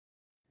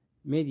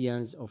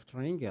medians of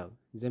triangle.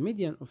 The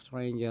median of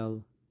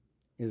triangle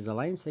is the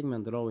line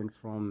segment drawn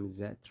from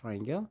the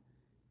triangle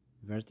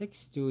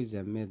vertex to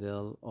the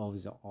middle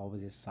of the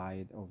opposite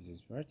side of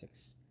this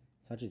vertex,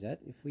 such that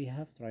if we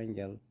have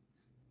triangle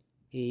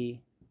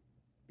A,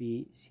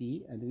 B,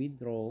 C, and we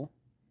draw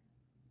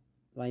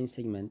line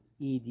segment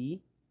ED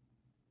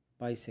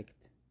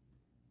bisect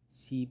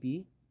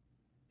CB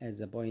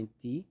as a point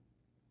T,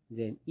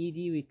 then ED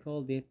we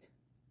called it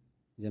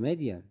the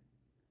median.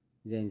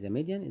 Then the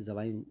median is the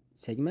line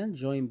segment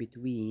joined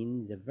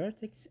between the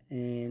vertex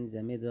and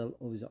the middle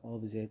of the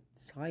opposite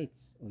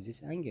sides of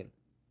this angle.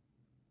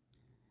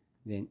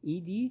 Then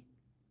ED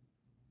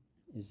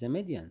is the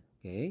median,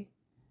 okay?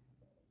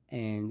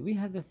 And we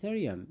have the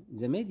theorem: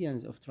 the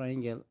medians of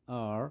triangle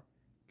are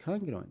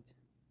congruent.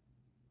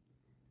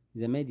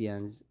 The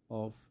medians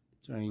of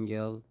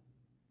triangle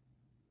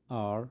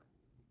are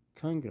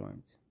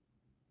congruent.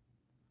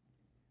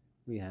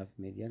 We have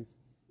medians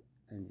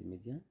and the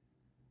median.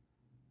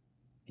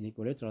 In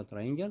equilateral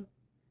triangle,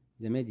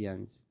 the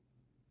medians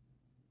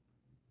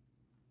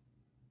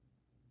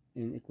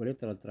in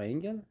equilateral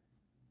triangle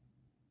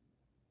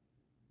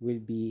will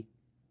be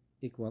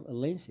equal in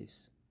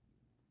lengths,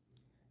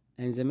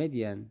 and the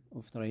median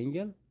of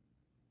triangle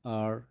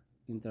are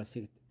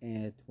intersect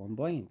at one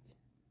point.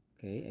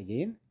 Okay,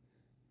 again,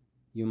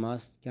 you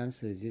must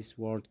cancel this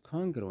word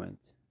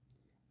congruent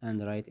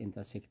and write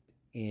intersect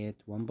at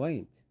one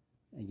point.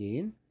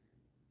 Again,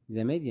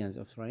 the medians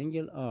of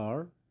triangle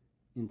are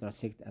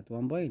intersect at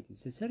one point.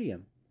 It's a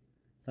theorem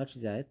such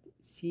that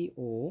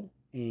CO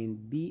and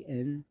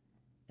BN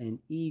and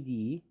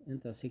ED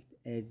intersect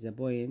at the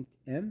point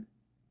M.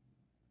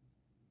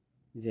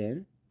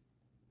 Then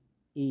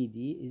ED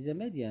is the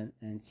median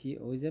and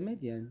CO is the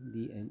median,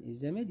 BN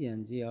is the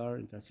median. They are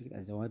intersect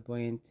at the one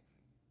point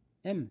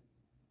M.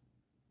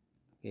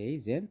 Okay,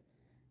 then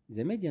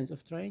the medians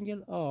of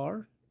triangle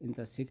are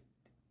intersect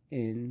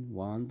in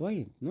one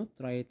point, not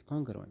right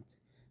congruent.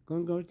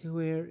 Congruent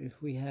where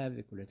if we have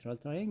equilateral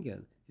triangle.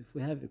 If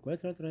we have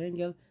equilateral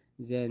triangle,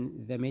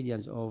 then the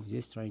medians of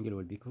this triangle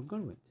will be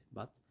congruent.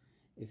 But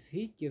if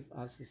he give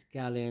us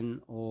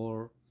scalene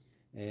or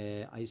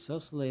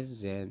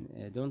isosceles,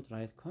 then don't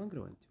write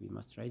congruent. We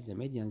must write the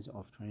medians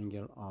of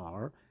triangle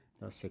are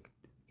intersect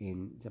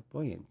in the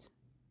point.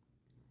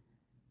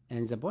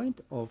 And the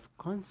point of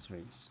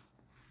constraints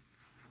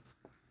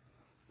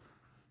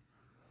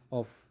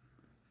of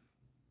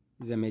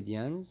the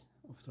medians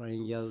of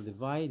triangle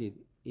divided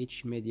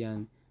each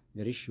median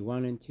the ratio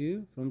 1 and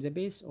 2 from the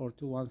base or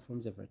 2 1 from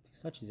the vertex,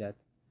 such that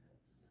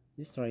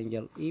this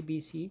triangle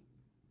ABC,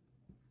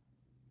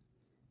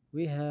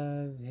 we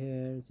have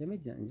here the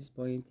median in this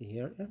point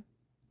here M.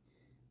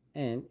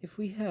 And if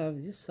we have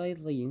this side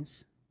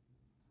length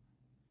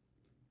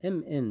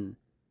MN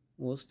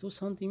was 2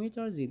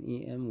 centimeters, then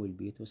EM will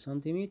be 2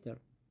 centimeters.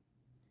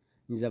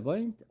 The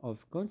point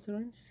of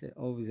constraints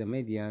of the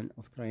median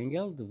of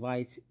triangle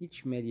divides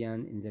each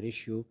median in the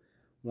ratio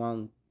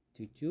 1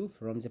 to 2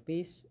 from the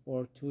base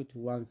or 2 to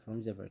 1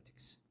 from the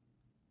vertex,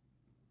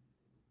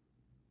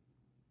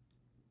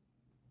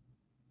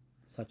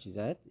 such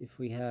that if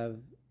we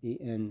have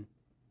EN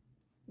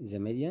the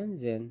median,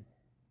 then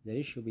the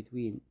ratio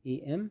between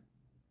EM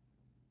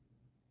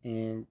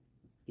and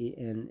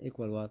EN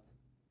equal what?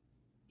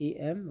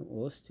 EM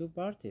was 2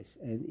 parts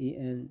and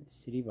EN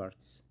 3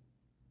 parts.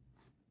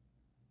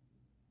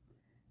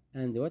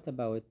 And what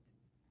about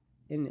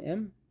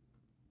NM?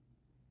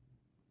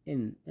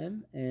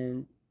 NM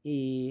and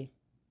AM.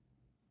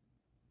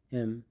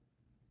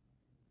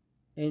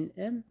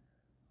 NM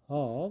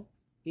half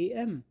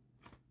AM.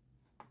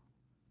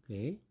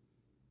 Okay.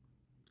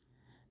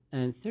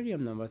 And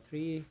theorem number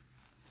 3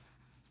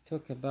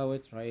 talk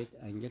about right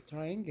angle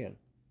triangle.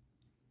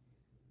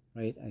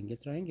 Right angle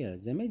triangle.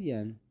 The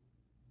median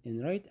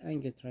in right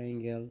angle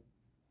triangle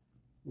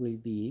will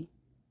be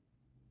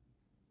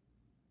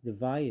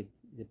divide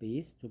the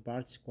base to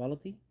parts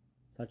equality,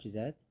 such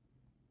that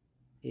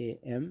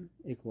AM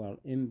equal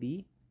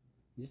MB,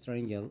 this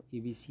triangle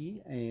ABC,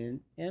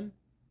 and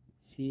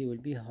MC will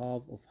be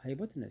half of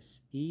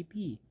hypotenuse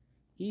EP.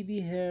 EB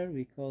here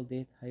we called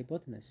it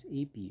hypotenuse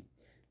EP.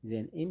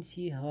 Then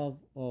MC half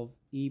of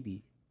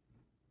EB.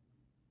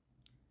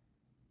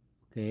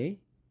 Okay,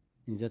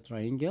 in the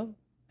triangle,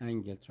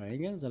 angle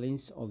triangle, the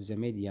length of the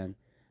median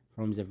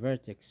from the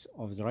vertex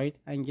of the right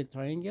angle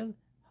triangle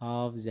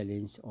half the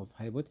length of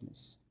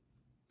hypotenuse.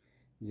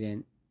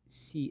 Then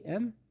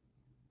CM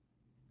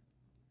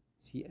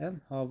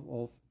half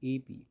of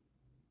AB.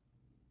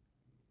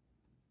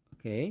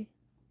 Okay,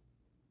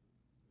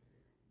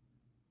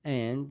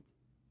 and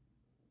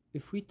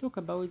if we talk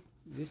about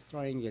this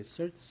triangle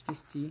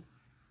 30-60,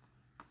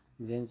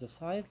 then the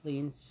side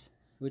length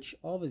which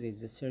opposite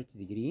the 30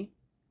 degree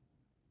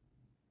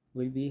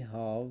will be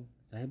half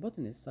the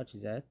hypotenuse, such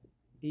that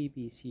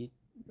ABC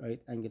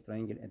right angle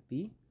triangle at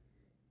B,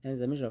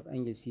 and the measure of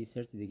angle C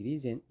 30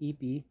 degrees, then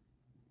EP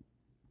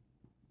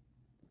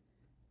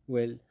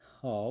will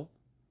half,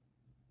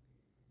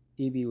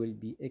 EB will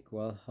be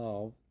equal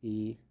half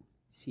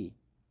AC.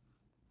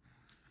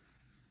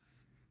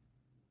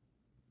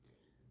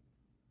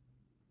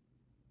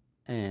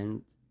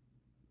 And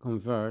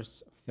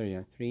converse of 3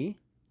 and 3.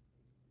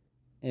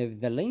 If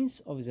the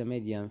length of the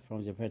median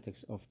from the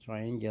vertex of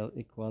triangle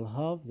equal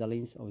half the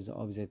length of the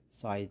opposite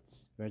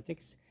side's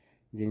vertex,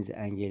 then the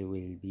angle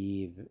will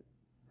be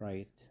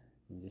right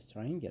in this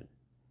triangle.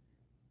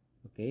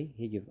 Okay,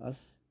 he give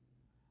us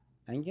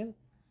angle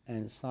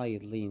and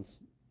side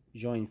lengths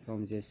join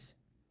from this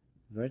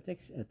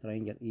vertex, a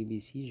triangle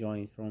ABC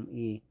join from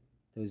A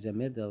to the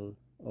middle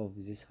of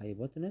this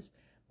hypotenuse,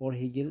 or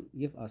he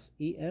give us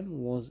EM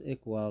was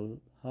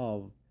equal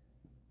half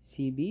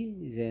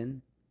CB,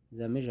 then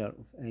the measure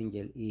of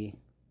angle A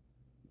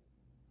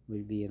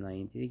will be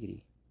 90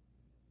 degree.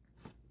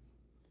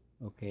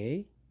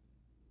 Okay,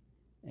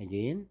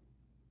 again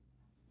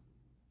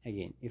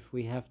if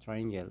we have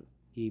triangle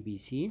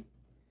ABC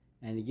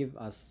and give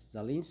us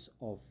the length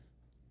of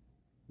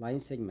line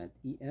segment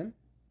EM,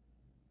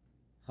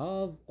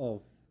 half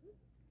of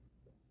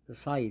the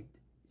side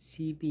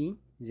CB,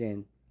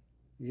 then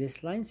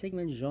this line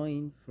segment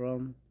join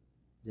from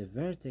the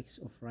vertex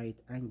of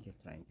right angle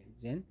triangle,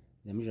 then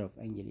the measure of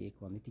angle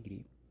equal 90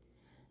 degree.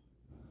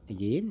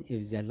 Again,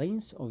 if the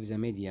length of the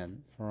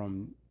median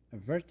from a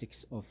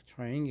vertex of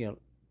triangle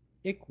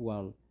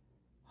equal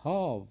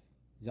half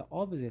the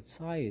opposite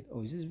side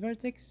of this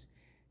vertex,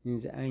 then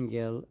the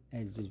angle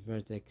at this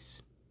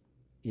vertex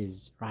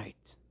is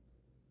right.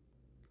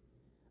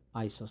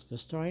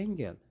 Isosceles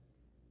triangle.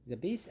 The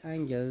base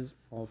angles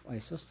of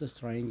isosceles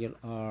triangle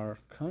are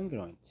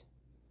congruent.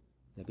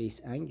 The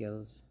base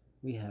angles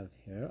we have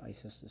here,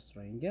 isosceles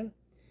triangle.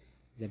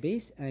 The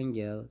base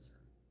angles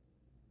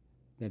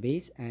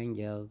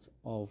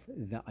of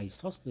the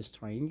isosceles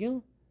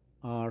triangle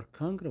are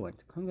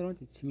congruent.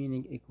 Congruent, it's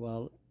meaning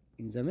equal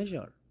in the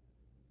measure.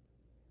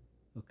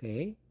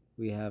 Okay,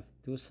 we have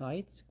two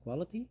sides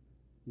quality,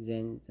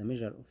 then the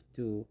measure of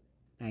two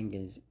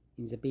angles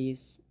in the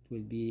base it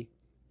will be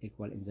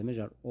equal in the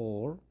measure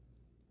or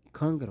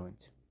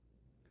congruent.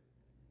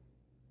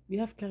 We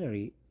have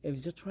calorie.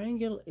 If the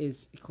triangle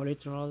is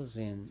equilateral,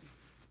 then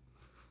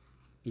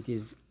it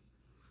is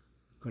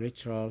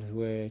equilateral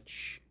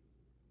which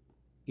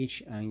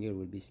each angle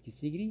will be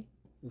 60 degree.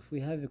 If we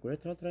have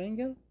equilateral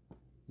triangle,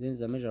 then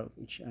the measure of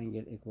each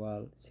angle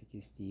equal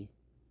 60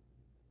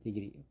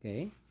 degree.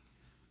 Okay,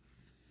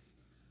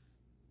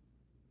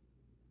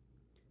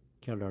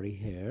 calorie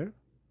here.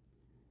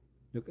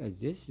 Look at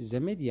this. The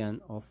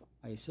median of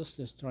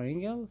isosceles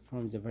triangle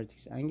from the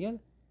vertex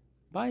angle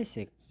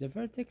bisects the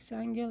vertex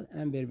angle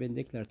and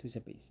perpendicular to the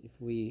base. If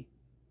we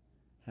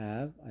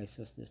have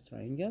isosceles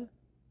triangle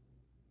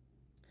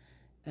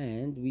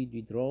and we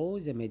draw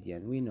the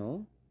median, we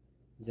know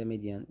the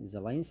median is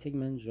a line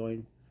segment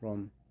joined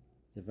from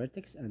the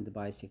vertex and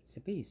bisects the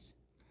base.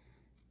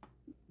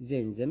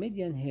 Then the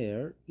median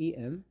here,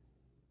 EM,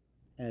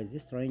 as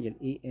this triangle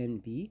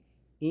ANB,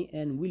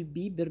 AN will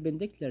be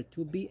perpendicular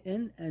to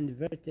BN and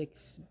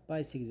vertex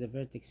bisects the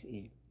vertex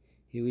A.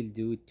 He will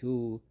do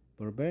two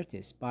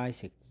properties,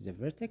 bisects the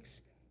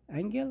vertex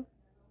angle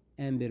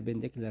and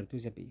perpendicular to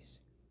the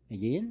base.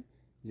 Again,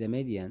 the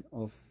median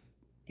of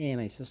an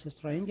isosceles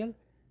triangle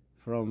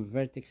from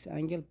vertex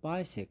angle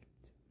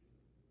bisects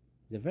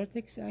the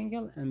vertex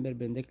angle and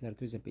perpendicular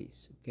to the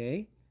base.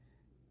 Okay,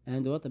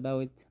 and what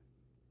about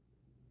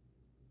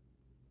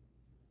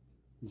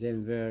the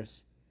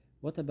inverse?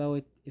 What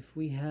about if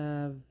we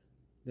have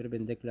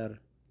perpendicular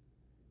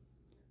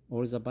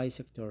or the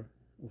bisector?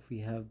 If we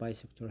have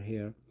bisector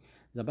here,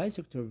 the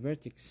bisector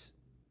vertex.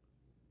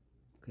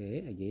 Okay,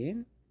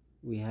 again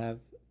we have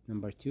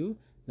number 2,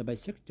 the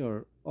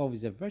bisector of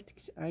the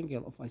vertex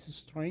angle of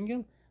isosceles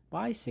triangle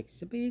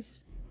bisects the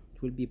base.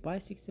 It will be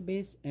bisects the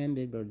base and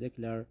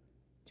perpendicular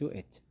to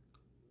it.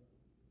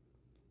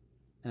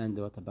 And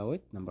what about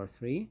number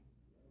 3?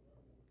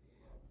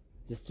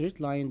 The straight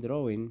line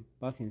drawing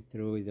passing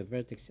through the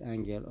vertex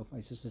angle of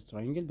isosceles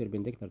triangle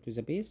perpendicular to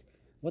the base.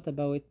 What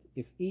about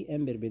if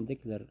EM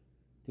perpendicular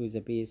to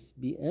the base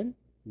BN?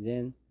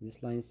 Then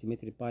this line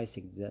symmetry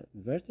bisects the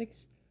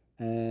vertex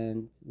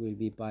and will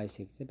be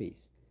bisects the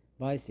base.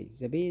 Bisects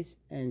the base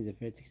and the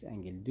vertex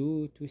angle.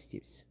 Do 2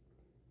 steps.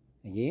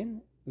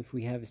 Again, if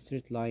we have a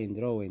straight line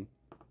drawing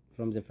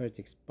from the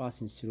vertex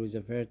passing through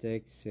the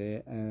vertex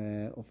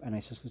of an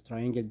isosceles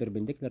triangle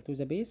perpendicular to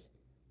the base,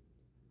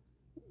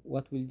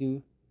 what will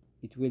do?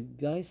 It will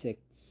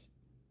bisect.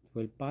 It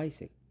will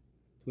bisect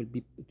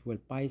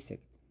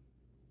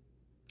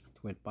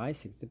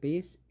the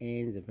base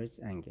and the vertex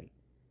angle.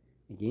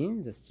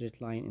 Again, the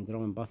straight line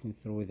drawing passing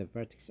through the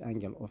vertex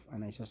angle of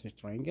an isosceles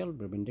triangle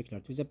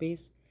perpendicular to the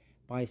base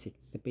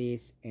bisects the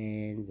base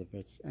and the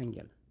vertex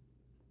angle.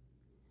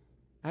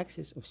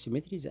 Axis of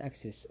symmetry. The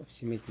axis of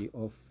symmetry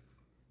of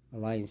a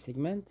line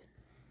segment.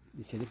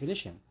 This is a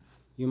definition.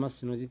 You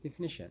must know this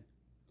definition.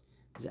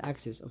 The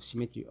axis of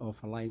symmetry of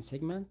a line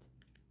segment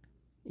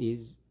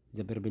is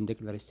the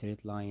perpendicular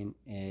straight line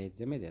at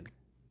the middle.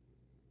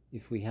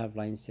 If we have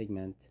line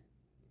segment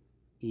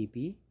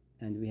EP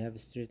and we have a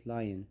straight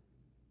line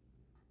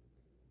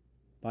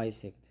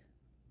bisect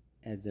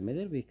at the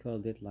middle, we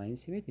call it line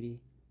symmetry.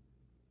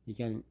 he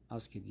can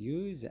ask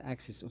you the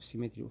axis of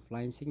symmetry of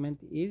line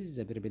segment is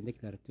the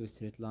perpendicular to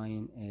straight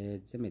line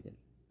at the middle.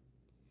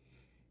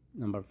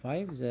 Number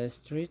 5, the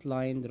straight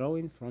line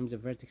drawn from the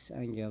vertex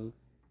angle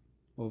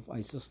of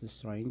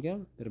isosceles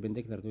triangle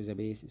perpendicular to the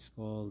base is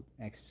called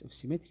axis of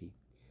symmetry.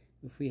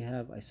 If we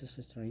have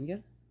isosceles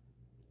triangle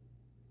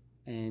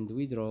and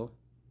we draw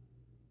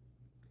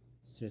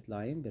straight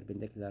line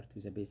perpendicular to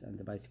the base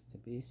and bisect the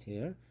base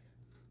here,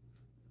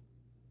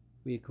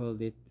 we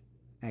called it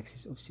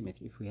axis of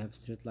symmetry. If we have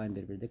straight line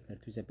perpendicular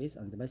to the base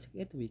and bisect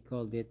it, we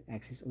called it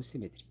axis of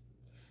symmetry.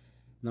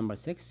 Number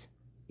 6,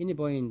 any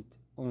point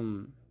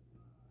on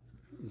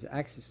the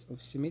axis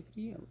of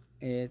symmetry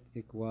at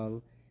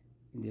equal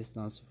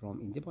distance from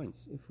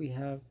endpoints. If we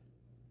have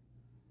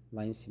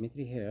line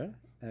symmetry here,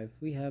 if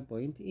we have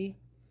point E,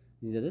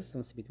 the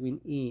distance between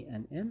E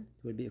and N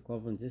will be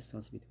equivalent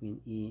distance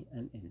between E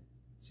and N.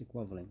 It's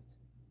equivalent.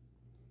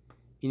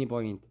 Any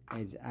point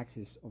at the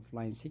axis of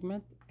line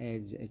segment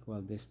at the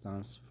equal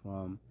distance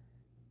from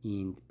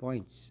end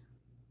points.